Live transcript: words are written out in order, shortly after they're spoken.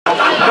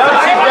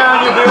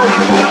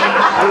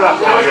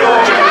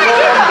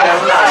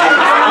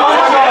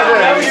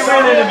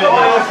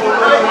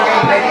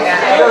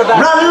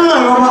Riding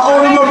along on my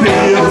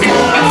automobile,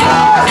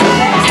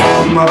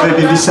 my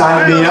baby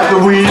beside me at the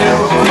wheel.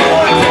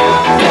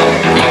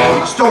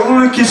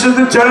 Stolen a kiss at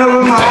the turn of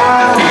a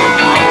mile,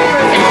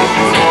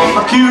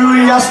 my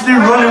curiosity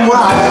running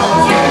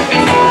wild.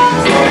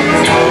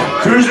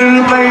 Cruising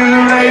and playing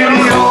the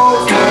radio,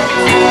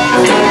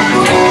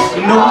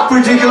 no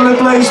particular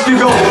place to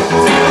go.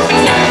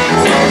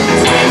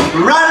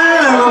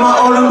 Riding along on my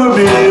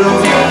automobile,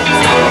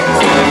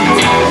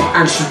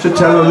 anxious to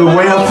tell her the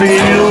way I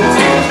feel.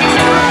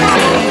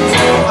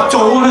 I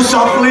told her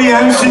softly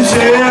and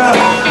sincere.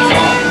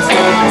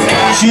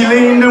 She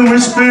leaned and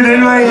whispered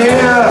in my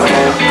ear,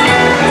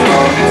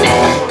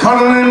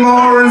 cuddling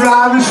more and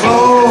driving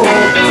slow,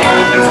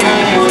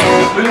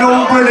 with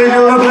no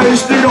particular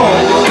place to go.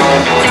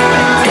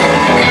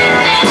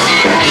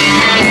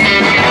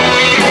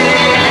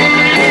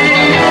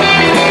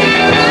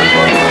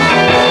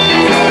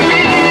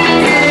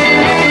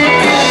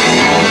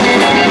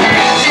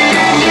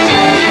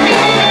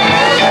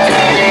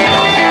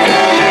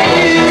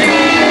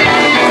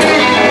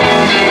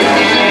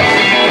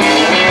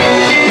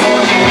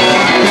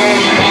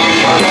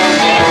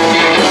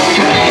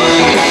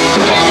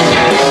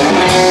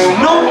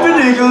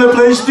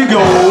 Place to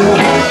go.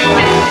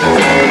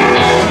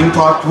 We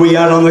parked way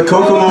out on the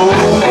Kokomo.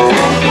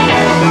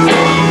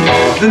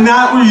 The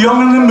night was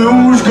young and the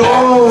moon was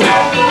gold.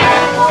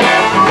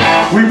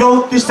 We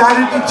both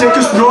decided to take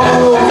a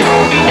stroll.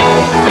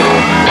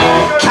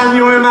 Can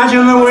you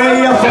imagine the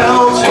way I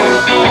felt?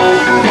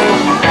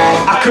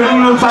 I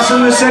couldn't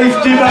unfasten the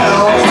safety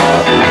belt.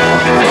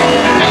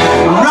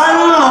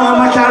 Riding along on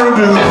my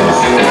caraboos,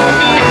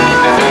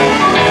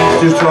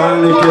 just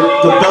trying to get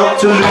the belt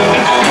to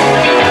loose.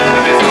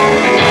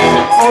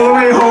 All the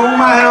way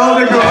home I held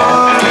a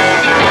grudge.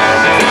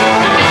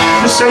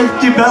 The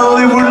safety belt,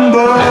 it wouldn't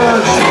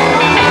budge.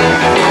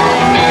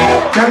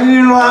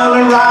 Carrying wild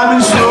and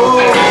driving slow,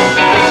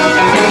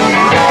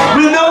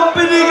 with no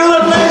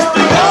particular place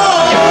to go.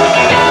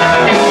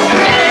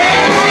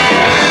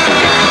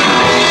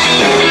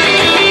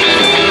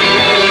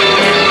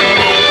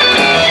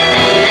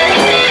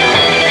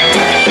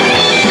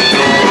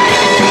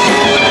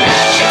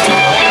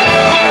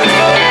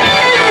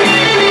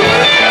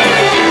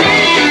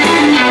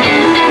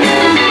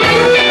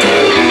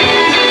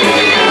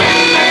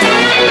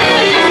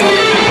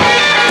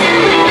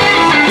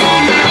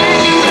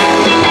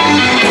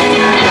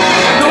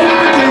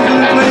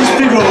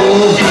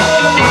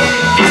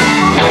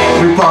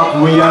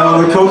 We out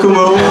on the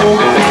Kokomo.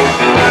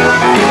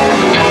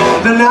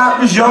 The night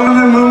was young and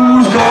the moon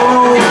was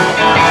gold.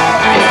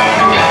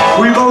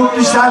 We both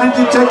decided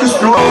to take a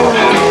stroll.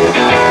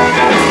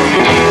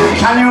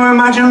 Can you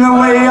imagine the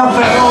way I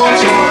felt?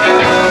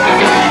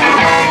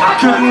 I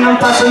couldn't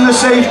unfasten the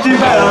safety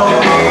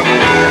belt.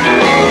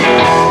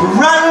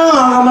 Ran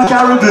along on my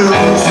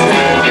caraboos,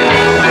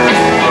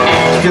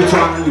 still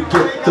trying to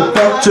get the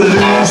belt to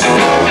loose.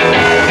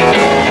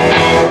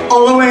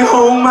 All the way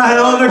home I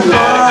held a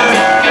grudge.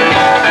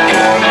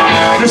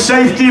 The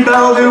safety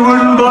belt, it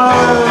wouldn't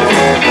budge.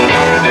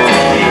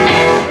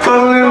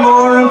 Cuddling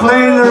more and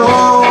playing the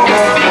role.